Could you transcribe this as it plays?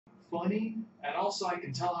funny, and also I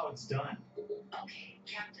can tell how it's done. Okay,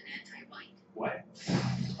 Captain Anti-White. What?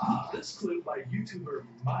 This clip by YouTuber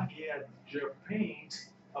Magia Paint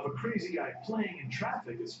of a crazy guy playing in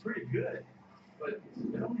traffic is pretty good, but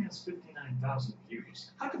it only has 59,000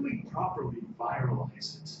 views. How can we properly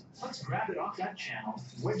viralize it? Let's grab it off that channel,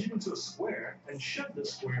 wedge it into a square, and shove the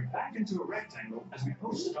square back into a rectangle as we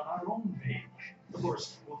post it on our own page. Of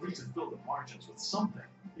course, we'll need to fill the margins with something.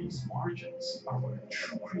 These margins are where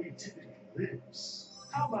true creativity lives.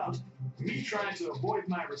 How about me trying to avoid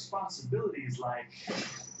my responsibilities like...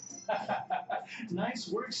 Nice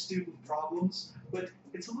work, student problems, but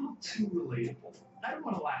it's a little too relatable. I don't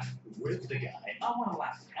want to laugh with the guy, I want to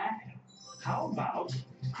laugh at him. How about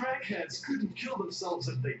crackheads couldn't kill themselves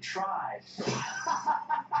if they tried?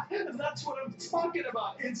 That's what I'm talking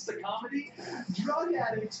about, Insta-comedy. Drug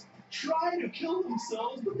addicts try to kill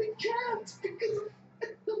themselves, but they can't because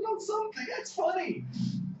they know something. It's funny.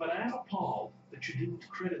 But I am appalled that you didn't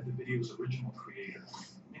credit the video's original creator.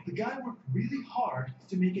 The guy worked really hard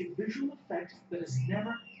to make a visual effect that has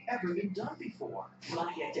never, ever been done before.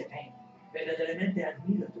 Magia Japan. Verdaderamente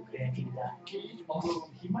admiro tu creatividad. Although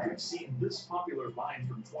he might have seen this popular Vine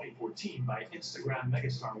from 2014 by Instagram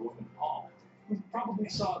megastar Logan Paul, who probably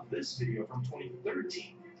saw this video from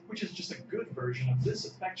 2013, which is just a good version of this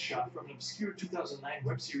effect shot from an obscure 2009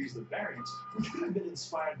 web series The Variants, which could have been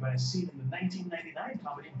inspired by a scene in the 1999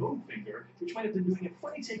 comedy Bowfinger, which might have been doing a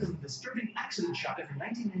funny take on the disturbing accident shot in the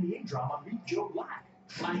 1998 drama Meet Joe Black.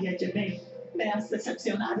 Magia Japan. Me has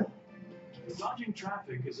decepcionado. Dodging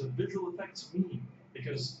traffic is a visual effects meme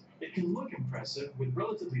because it can look impressive with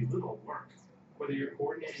relatively little work. Whether you're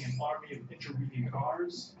coordinating an army of interweaving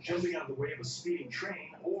cars, jumping out of the way of a speeding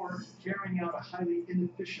train, or carrying out a highly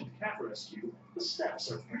inefficient cat rescue, the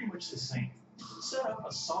steps are pretty much the same. Set up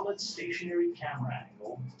a solid stationary camera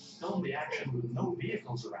angle, film the action with no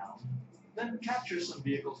vehicles around, then capture some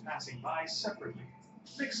vehicles passing by separately.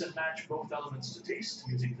 Mix and match both elements to taste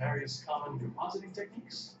using various common compositing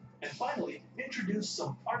techniques. And finally, introduce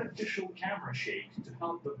some artificial camera shake to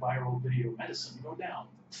help the viral video medicine go down.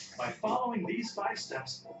 By following these 5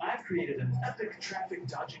 steps, I've created an epic traffic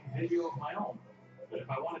dodging video of my own. But if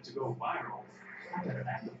I want it to go viral, I better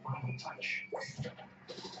add the final touch.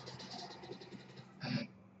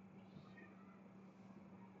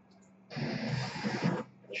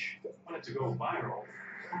 Want it to go viral,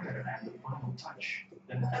 I better add the final touch.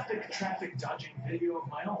 An epic traffic dodging video of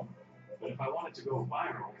my own. But if I want it to go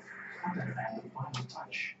viral, I better add the final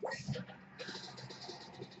touch.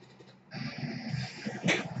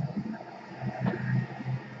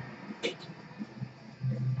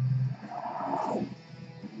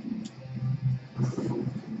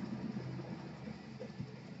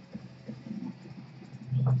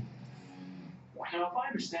 Now, if I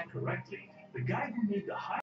understand correctly, the guy who made the high